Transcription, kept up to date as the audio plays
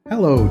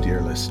Hello,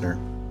 dear listener.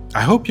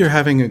 I hope you're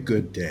having a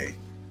good day,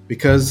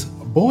 because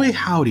boy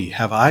howdy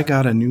have I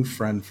got a new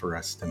friend for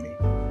us to meet.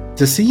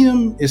 To see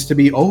him is to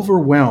be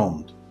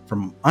overwhelmed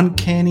from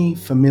uncanny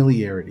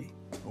familiarity.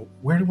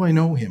 Where do I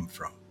know him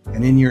from?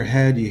 And in your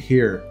head you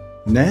hear,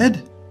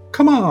 Ned?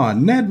 Come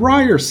on, Ned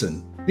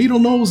Ryerson.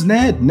 Needle-nosed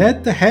Ned,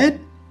 Ned the Head?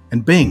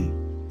 And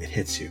bing, it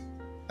hits you.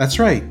 That's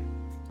right,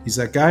 he's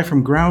that guy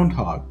from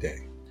Groundhog Day.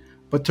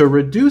 But to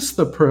reduce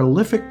the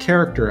prolific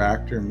character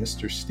actor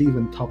Mr.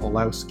 Stephen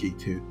Tobolowsky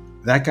to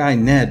that guy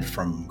Ned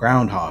from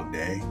Groundhog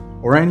Day,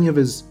 or any of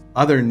his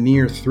other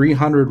near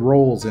 300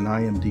 roles in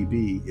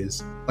IMDb,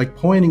 is like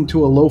pointing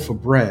to a loaf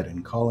of bread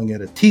and calling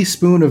it a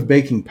teaspoon of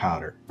baking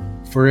powder,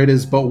 for it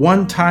is but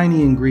one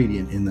tiny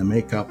ingredient in the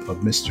makeup of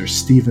Mr.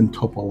 Stephen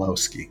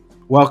Tobolowsky.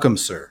 Welcome,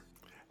 sir.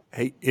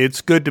 Hey, it's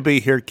good to be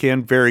here,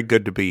 Ken. Very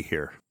good to be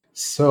here.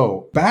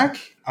 So back,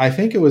 I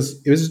think it was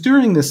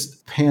during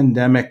this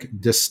pandemic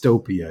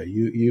dystopia.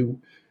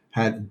 You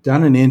had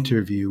done an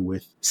interview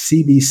with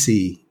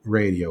CBC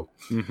Radio.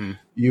 Mm-hmm.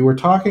 You were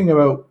talking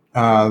about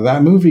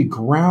that movie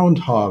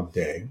Groundhog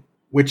Day,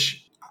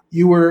 which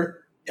you were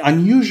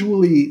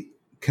unusually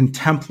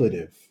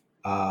contemplative,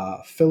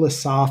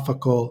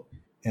 philosophical,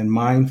 and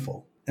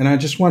mindful. And I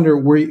just wonder,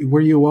 were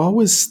you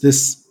always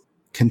this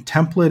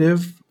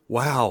contemplative?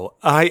 Wow.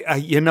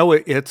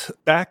 It's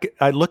back.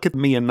 I look at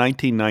me in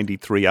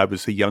 1993. I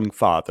was a young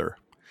father,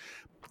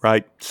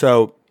 right?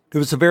 So it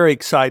was a very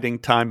exciting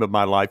time of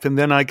my life. And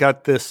then I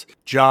got this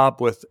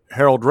job with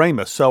Harold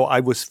Ramis. So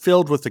I was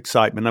filled with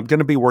excitement. I'm going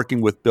to be working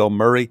with Bill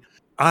Murray.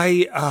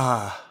 I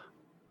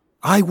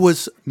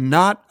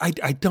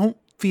don't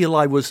feel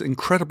I was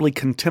incredibly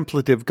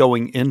contemplative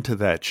going into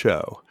that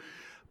show,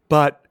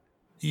 but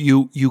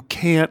you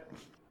can't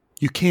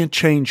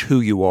change who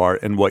you are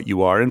and what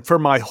you are. And for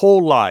my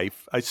whole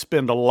life, I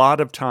spent a lot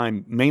of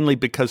time, mainly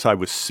because I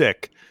was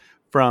sick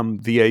from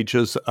the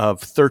ages of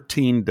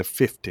 13 to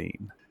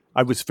 15.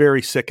 I was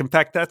very sick. In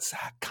fact, that's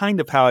kind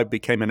of how I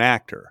became an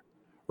actor,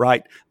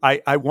 right?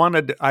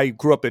 I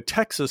grew up in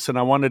Texas and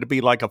I wanted to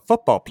be like a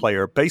football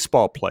player,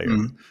 baseball player,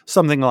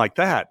 something like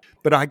that.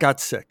 But I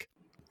got sick.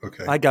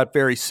 Okay. I got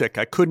very sick.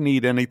 I couldn't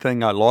eat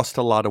anything. I lost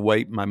a lot of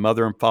weight. My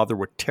mother and father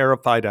were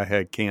terrified I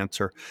had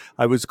cancer.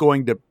 I was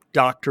going to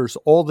doctors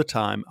all the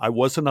time. I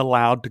wasn't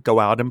allowed to go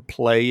out and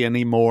play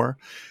anymore.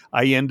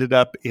 I ended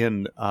up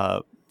in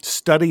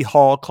study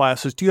hall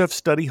classes. Do you have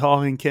study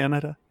hall in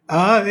Canada?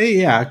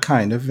 Yeah,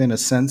 kind of, in a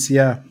sense,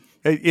 yeah.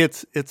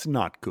 It's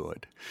not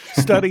good.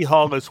 Study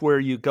hall is where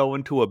you go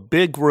into a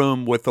big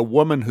room with a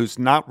woman who's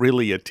not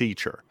really a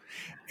teacher,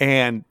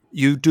 and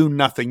you do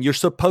nothing. You're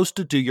supposed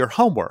to do your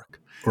homework.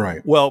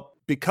 Right. Well,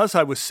 because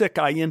I was sick,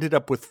 I ended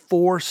up with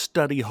 4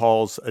 study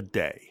halls a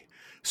day.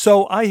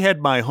 So I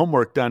had my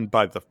homework done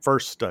by the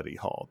first study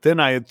hall. Then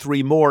I had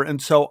 3 more.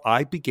 And so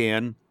I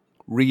began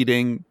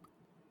reading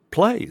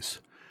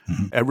plays.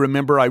 Mm-hmm. I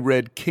remember I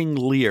read King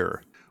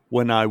Lear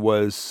when I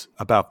was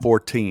about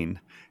 14.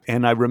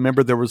 And I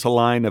remember there was a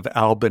line of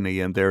Albany,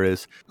 and there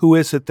is, "Who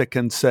is it that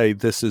can say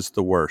this is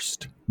the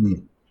worst?"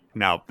 Mm.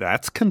 Now,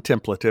 that's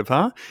contemplative,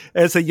 huh?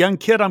 As a young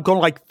kid, I'm going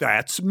like,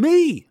 that's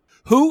me.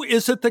 Who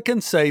is it that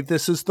can say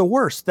this is the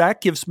worst?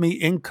 That gives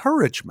me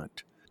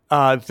encouragement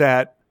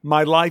that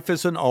my life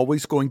isn't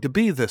always going to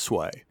be this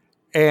way.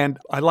 And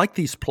I like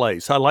these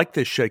plays. I like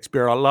this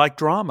Shakespeare. I like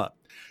drama.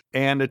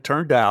 And it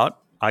turned out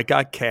I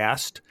got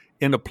cast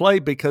in a play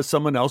because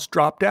someone else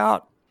dropped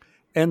out.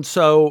 And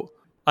so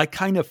I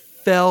kind of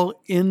fell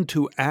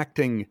into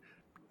acting,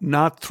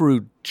 not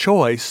through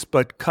choice,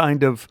 but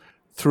kind of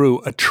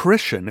through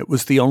attrition. It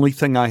was the only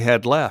thing I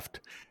had left.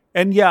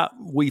 And yeah,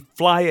 we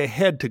fly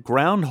ahead to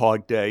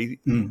Groundhog Day.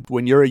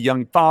 When you're a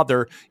young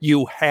father,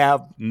 you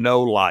have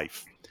no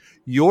life.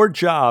 Your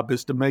job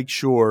is to make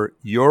sure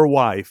your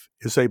wife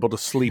is able to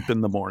sleep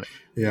in the morning.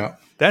 Yeah.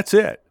 That's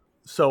it.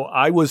 So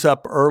I was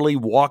up early,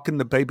 walking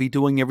the baby,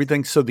 doing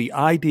everything. So the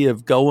idea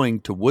of going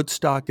to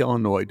Woodstock,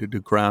 Illinois to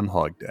do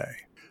Groundhog Day,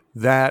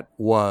 that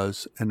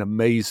was an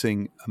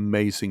amazing,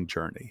 amazing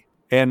journey.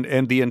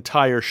 And the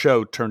entire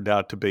show turned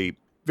out to be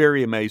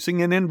very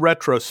amazing. And in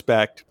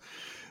retrospect,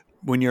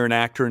 when you're an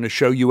actor in a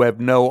show, you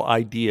have no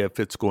idea if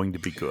it's going to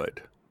be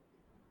good.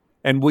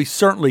 And we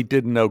certainly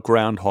didn't know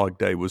Groundhog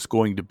Day was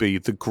going to be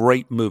the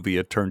great movie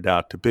it turned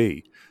out to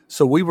be.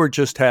 So we were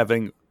just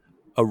having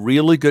a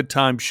really good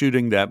time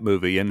shooting that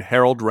movie. And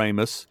Harold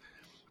Ramis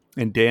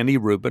and Danny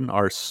Rubin,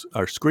 our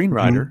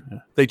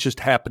screenwriter, they just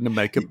happened to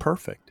make it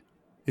perfect.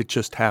 It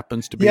just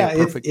happens to be a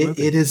perfect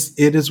movie. It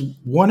is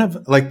one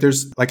of, like,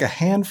 there's like a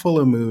handful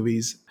of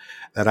movies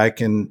that I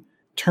can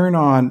turn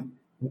on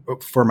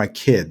for my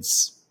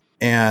kids,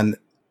 and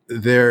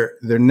they're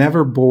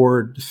never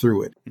bored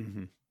through it.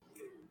 Mm-hmm.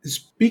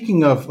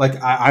 Speaking of,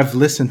 like, I've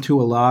listened to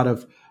a lot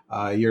of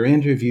your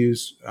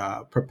interviews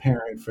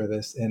preparing for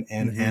this,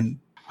 and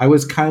I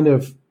was kind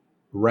of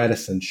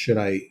reticent. Should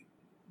I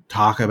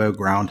talk about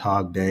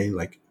Groundhog Day?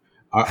 Like,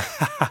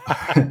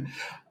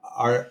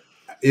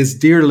 is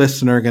dear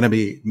listener going to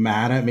be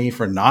mad at me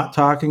for not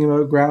talking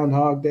about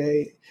Groundhog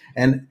Day?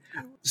 And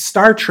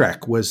Star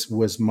Trek was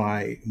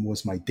my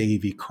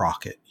Davy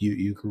Crockett.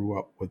 You grew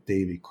up with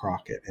Davy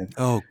Crockett, and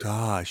Oh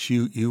gosh,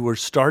 you were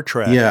Star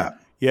Trek. yeah,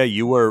 Yeah,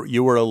 you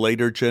were a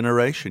later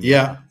generation.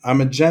 yeah.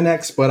 I'm a Gen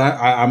X, but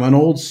I'm an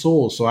old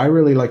soul, so I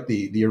really like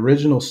the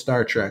original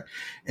Star Trek,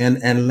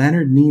 and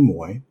Leonard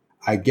Nimoy.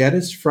 I get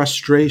his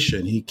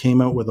frustration. He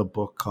came out with a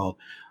book called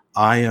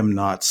 "I Am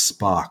Not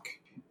Spock."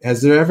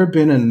 Has there ever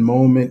been a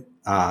moment,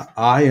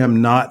 "I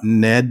am not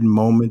Ned"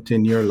 moment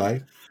in your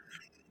life?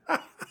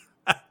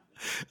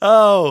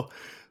 Oh,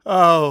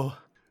 oh,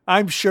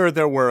 I'm sure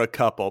there were a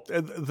couple.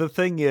 The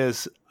thing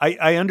is,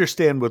 I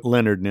understand with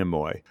Leonard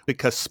Nimoy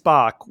because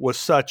Spock was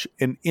such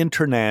an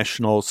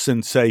international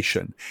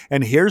sensation.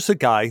 And here's a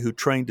guy who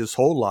trained his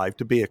whole life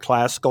to be a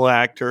classical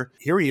actor.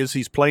 Here he is,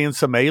 he's playing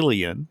some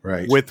alien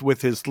Right.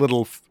 with his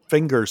little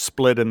finger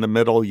split in the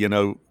middle,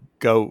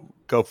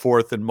 go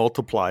forth and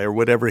multiply or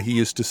whatever he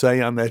used to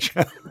say on that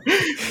show.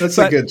 That's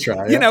But, a good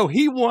try.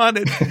 he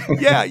wanted,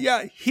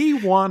 he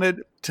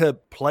wanted to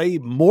play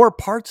more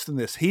parts than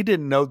this. He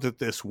didn't know that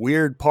this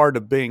weird part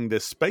of being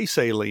this space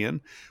alien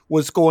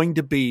was going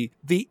to be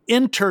the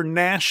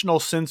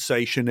international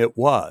sensation it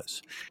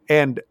was.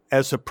 And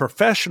as a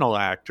professional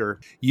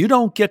actor, you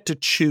don't get to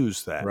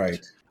choose that.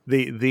 Right.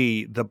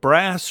 The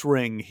brass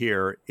ring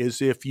here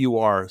is if you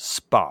are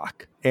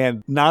Spock.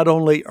 And not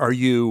only are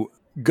you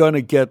going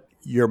to get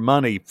your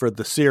money for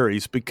the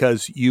series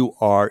because you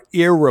are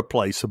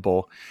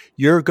irreplaceable,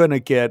 you're going to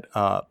get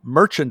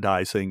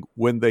merchandising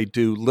when they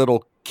do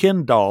little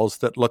Ken dolls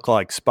that look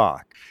like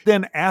Spock.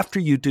 Then after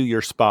you do your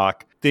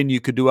Spock, then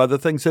you could do other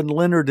things. And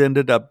Leonard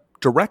ended up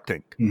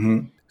directing.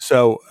 Mm-hmm.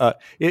 So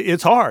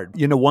it's hard.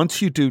 Once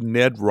you do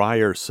Ned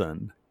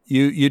Ryerson,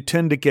 you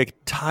tend to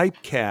get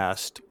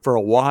typecast for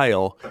a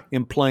while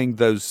in playing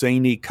those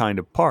zany kind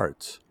of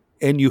parts.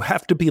 And you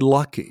have to be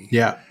lucky.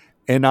 Yeah.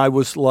 And I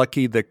was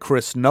lucky that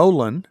Chris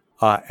Nolan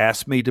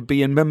asked me to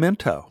be in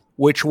Memento,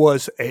 which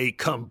was a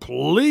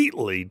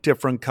completely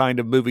different kind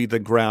of movie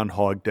than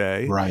Groundhog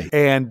Day. Right.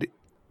 And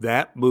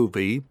that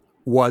movie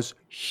was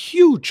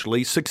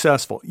hugely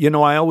successful.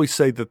 I always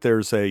say that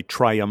there's a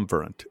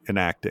triumvirate in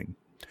acting.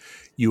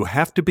 You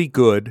have to be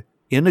good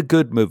in a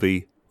good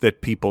movie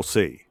that people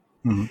see.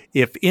 Mm-hmm.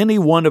 If any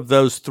one of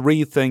those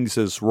three things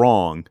is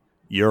wrong,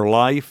 your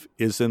life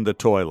is in the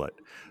toilet.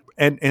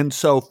 And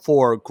so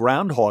for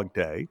Groundhog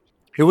Day,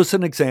 it was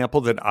an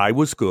example that I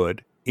was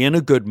good in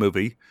a good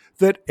movie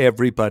that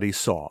everybody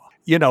saw.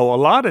 A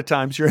lot of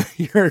times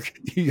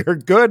you're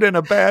good in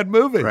a bad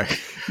movie. Right.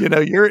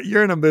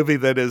 You're in a movie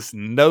that is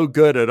no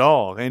good at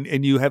all,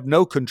 and you have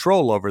no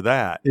control over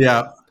that.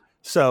 Yeah.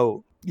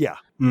 So, yeah.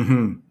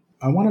 Mm-hmm.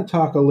 I want to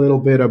talk a little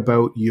bit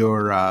about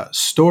your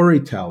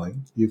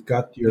storytelling. You've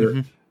got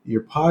your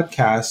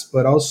podcast,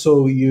 but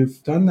also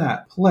you've done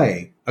that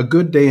play, A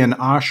Good Day in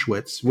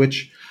Auschwitz,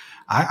 which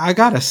I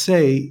got to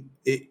say,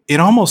 it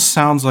almost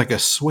sounds like a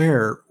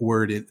swear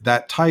word,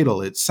 that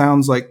title. It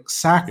sounds like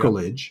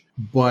sacrilege,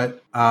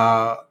 but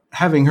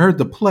having heard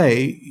the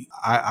play,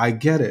 I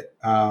get it.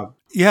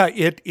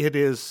 It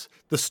is.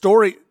 The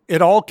story,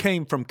 it all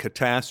came from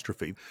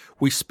catastrophe.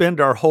 We spend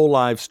our whole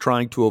lives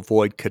trying to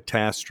avoid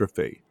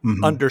catastrophe,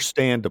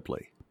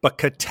 understandably. But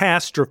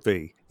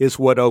catastrophe is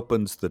what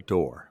opens the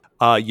door.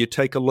 You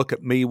take a look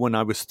at me when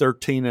I was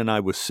 13 and I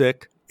was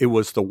sick. It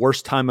was the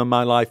worst time of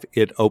my life.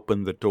 It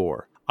opened the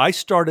door. I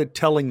started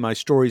telling my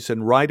stories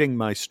and writing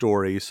my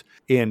stories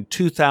in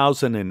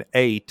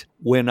 2008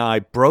 when I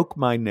broke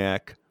my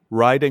neck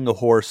riding a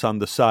horse on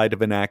the side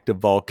of an active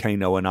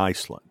volcano in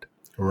Iceland.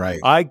 Right.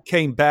 I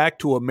came back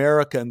to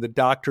America and the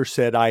doctor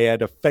said I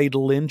had a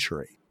fatal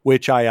injury,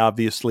 which I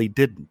obviously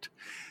didn't.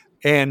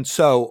 And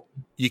so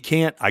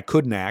I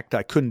couldn't act.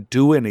 I couldn't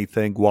do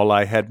anything while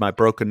I had my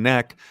broken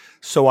neck.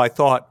 So I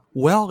thought,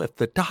 well, if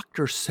the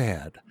doctor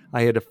said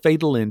I had a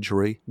fatal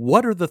injury,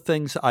 what are the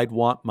things I'd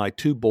want my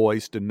two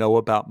boys to know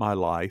about my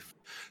life?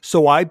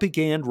 So I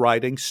began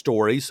writing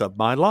stories of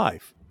my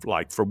life,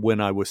 like from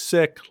when I was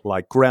sick,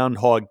 like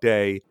Groundhog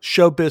Day,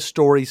 showbiz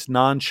stories,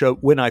 non-show,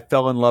 when I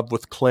fell in love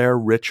with Claire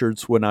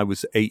Richards when I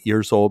was 8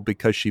 years old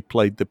because she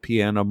played the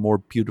piano more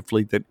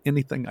beautifully than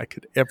anything I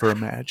could ever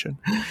imagine.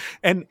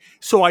 And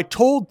so I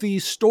told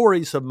these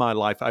stories of my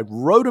life. I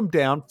wrote them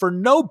down for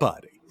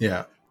nobody.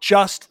 Yeah.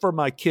 Just for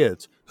my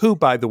kids, who,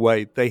 by the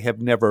way, they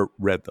have never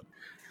read them.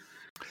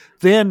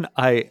 Then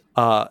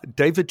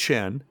David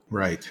Chen,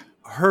 right,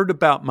 heard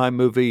about my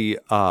movie,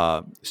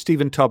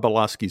 Stephen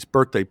Tobolowsky's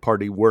Birthday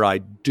Party, where I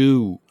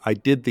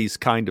did these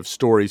kind of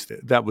stories.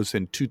 That was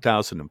in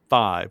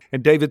 2005.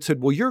 And David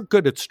said, well, you're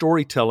good at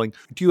storytelling.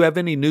 Do you have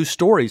any new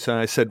stories? And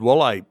I said,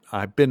 well,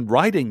 I've been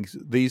writing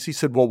these. He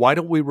said, well, why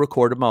don't we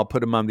record them? I'll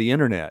put them on the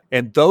internet.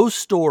 And those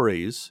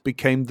stories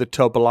became the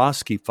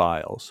Tobolowsky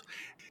Files.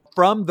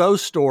 From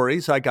those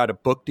stories, I got a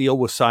book deal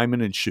with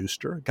Simon &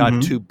 Schuster,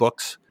 got 2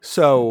 books.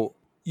 So,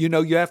 you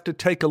have to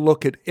take a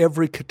look at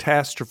every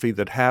catastrophe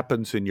that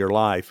happens in your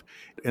life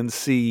and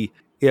see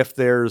if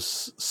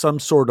there's some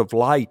sort of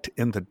light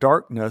in the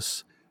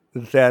darkness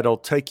that'll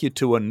take you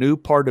to a new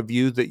part of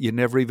you that you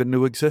never even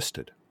knew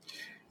existed.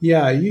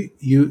 Yeah,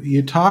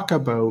 you talk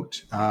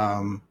about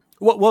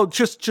Well,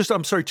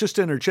 I'm sorry, just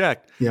to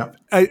interject. Yeah.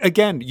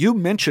 Again, you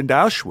mentioned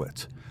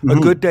Auschwitz, A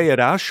Good Day at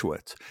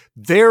Auschwitz.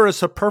 There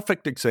is a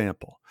perfect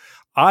example.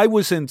 I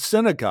was in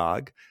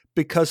synagogue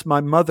because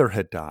my mother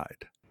had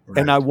died. Right.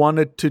 And I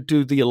wanted to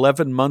do the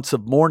 11 months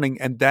of mourning.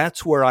 And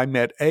that's where I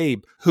met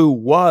Abe, who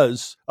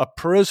was a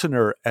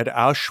prisoner at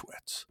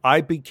Auschwitz.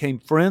 I became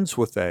friends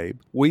with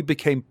Abe. We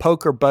became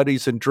poker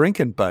buddies and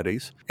drinking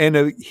buddies.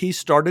 And he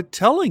started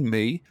telling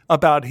me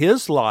about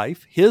his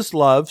life, his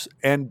loves,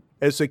 and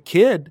as a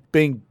kid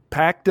being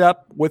packed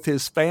up with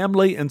his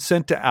family and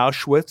sent to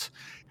Auschwitz.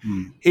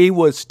 He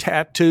was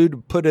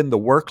tattooed, put in the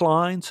work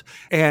lines.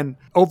 And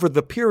over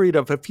the period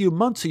of a few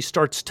months, he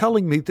starts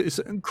telling me these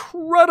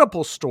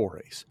incredible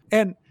stories.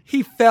 And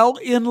he fell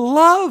in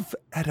love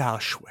at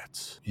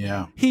Auschwitz.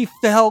 Yeah. He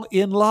fell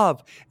in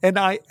love. And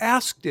I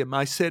asked him,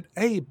 I said,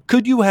 Abe,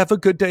 could you have a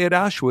good day at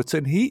Auschwitz?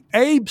 And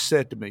Abe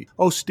said to me,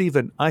 oh,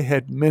 Stephen, I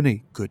had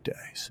many good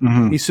days.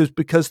 He says,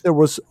 because there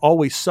was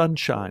always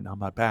sunshine on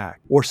my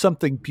back or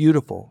something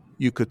beautiful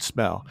you could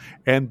smell.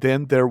 And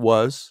then there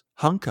was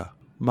Hunka,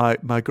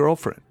 my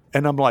girlfriend.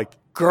 And I'm like,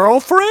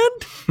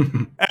 girlfriend?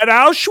 At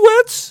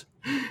Auschwitz?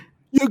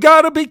 You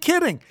got to be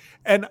kidding.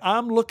 And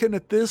I'm looking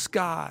at this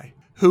guy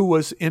who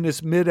was in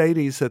his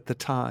mid-80s at the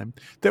time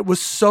that was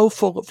so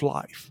full of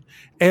life.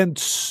 And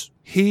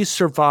he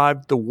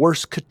survived the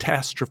worst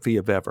catastrophe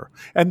of ever.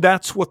 And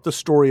that's what the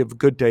story of A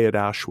Good Day at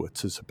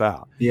Auschwitz is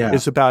about. Yeah.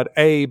 It's about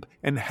Abe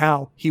and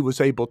how he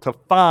was able to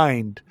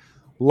find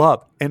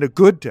love and a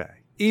good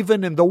day,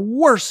 even in the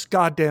worst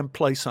goddamn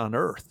place on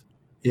earth.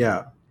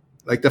 Yeah.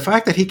 Like the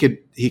fact that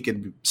he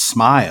could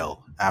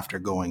smile after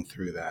going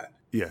through that.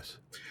 Yes.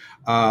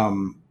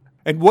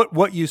 And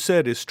what you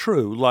said is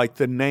true. Like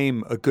the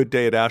name A Good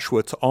Day at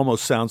Auschwitz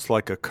almost sounds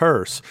like a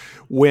curse.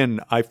 When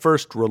I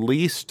first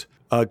released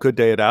A Good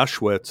Day at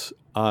Auschwitz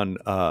on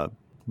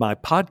my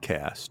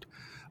podcast,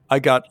 I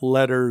got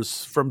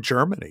letters from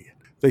Germany.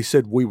 They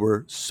said we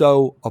were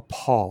so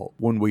appalled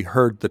when we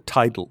heard the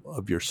title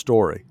of your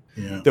story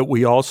that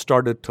we all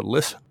started to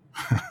listen.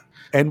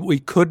 And we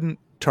couldn't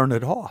turn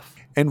it off.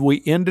 And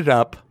we ended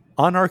up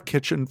on our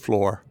kitchen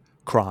floor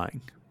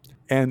crying.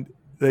 And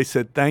they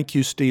said, thank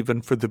you,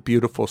 Stephen, for the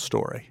beautiful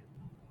story.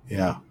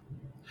 Yeah.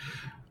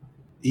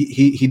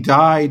 He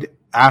died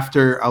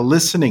after a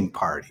listening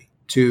party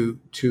to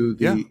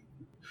the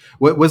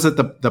what was it,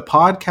 the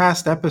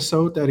podcast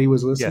episode that he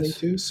was listening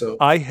to? So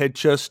I had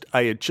just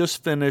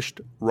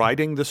finished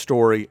writing the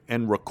story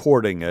and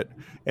recording it.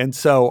 And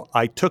so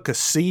I took a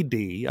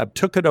CD, I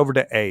took it over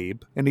to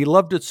Abe, and he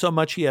loved it so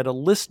much he had a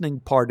listening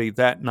party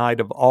that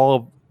night of all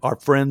of our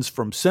friends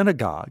from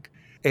synagogue.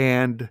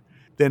 And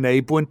then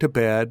Abe went to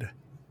bed,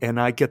 and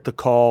I get the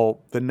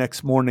call the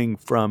next morning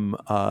from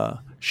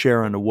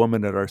Sharon, a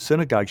woman at our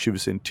synagogue. She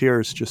was in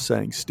tears just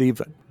saying,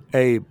 Stephen,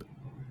 Abe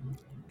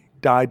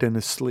died in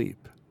his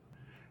sleep.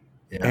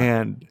 Yeah.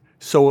 And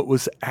so it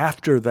was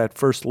after that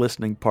first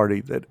listening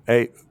party that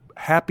Abe,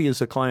 happy as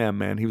a clam,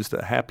 man, he was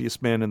the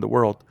happiest man in the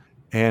world.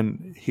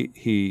 And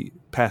he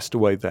passed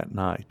away that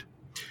night.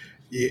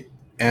 Yeah,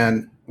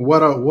 and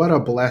what a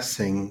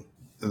blessing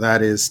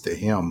that is to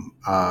him.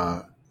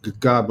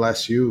 God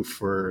bless you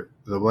for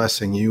the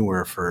blessing you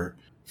were for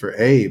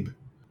Abe.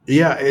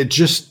 Yeah, it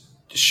just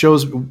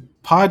shows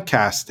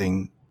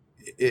podcasting.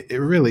 It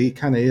really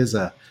kind of is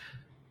a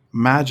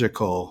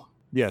magical.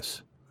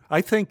 Yes.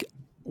 I think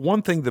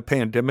one thing the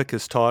pandemic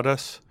has taught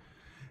us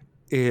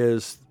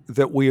is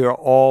that we are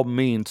all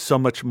mean so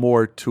much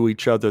more to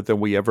each other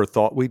than we ever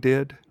thought we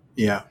did.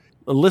 Yeah.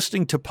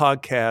 Listening to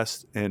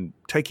podcasts and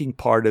taking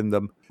part in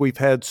them, we've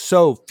had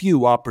so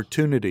few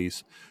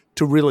opportunities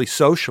to really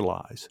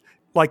socialize.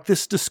 Like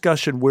this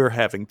discussion we're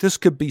having, this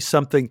could be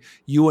something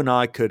you and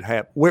I could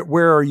have.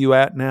 Where are you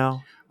at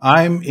now?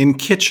 I'm in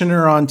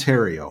Kitchener,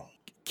 Ontario.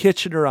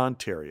 Kitchener,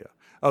 Ontario.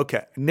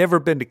 Okay.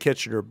 Never been to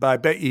Kitchener, but I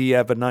bet you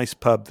have a nice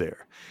pub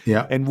there.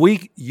 Yeah. And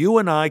you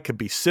and I could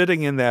be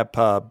sitting in that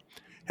pub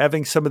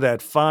having some of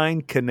that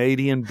fine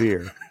Canadian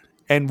beer,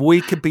 and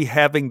we could be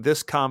having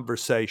this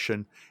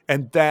conversation,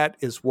 and that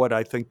is what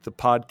I think the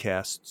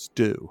podcasts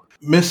do.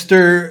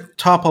 Mr.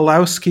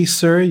 Topolowski,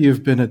 sir,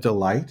 you've been a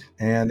delight.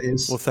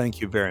 Well, thank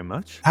you very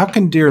much. How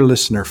can dear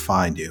listener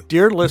find you?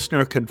 Dear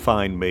listener can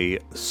find me.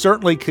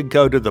 Certainly could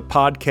go to the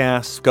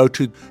podcast, go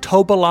to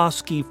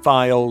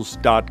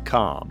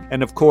tobolowskifiles.com.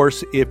 And of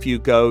course, if you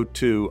go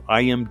to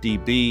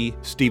IMDb,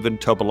 Stephen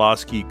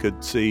Tobolowski, you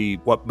could see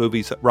what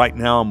movies. Right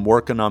now, I'm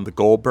working on The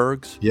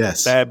Goldbergs.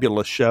 Yes.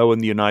 Fabulous show in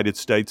the United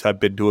States. I've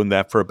been doing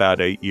that for about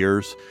 8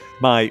 years.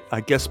 I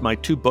guess my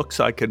two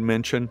books I can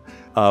mention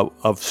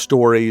of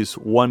stories.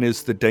 One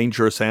is The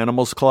Dangerous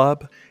Animals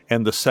Club,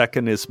 and the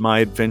second is My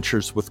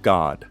Adventures with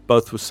God,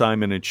 both with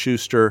Simon &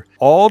 Schuster.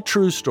 All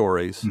true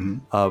stories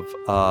of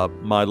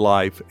my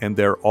life, and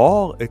they're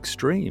all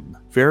extreme,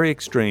 very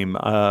extreme,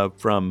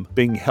 from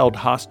being held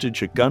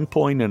hostage at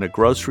gunpoint in a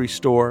grocery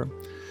store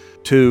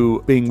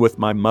to being with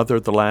my mother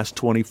the last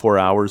 24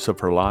 hours of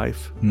her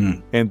life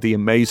and the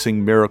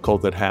amazing miracle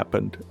that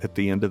happened at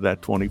the end of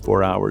that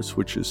 24 hours,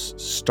 which is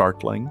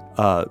startling.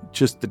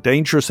 Just the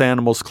Dangerous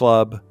Animals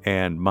Club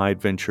and my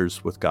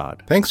adventures with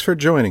God. Thanks for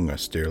joining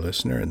us, dear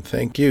listener, and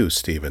thank you,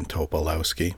 Stephen Topolowski.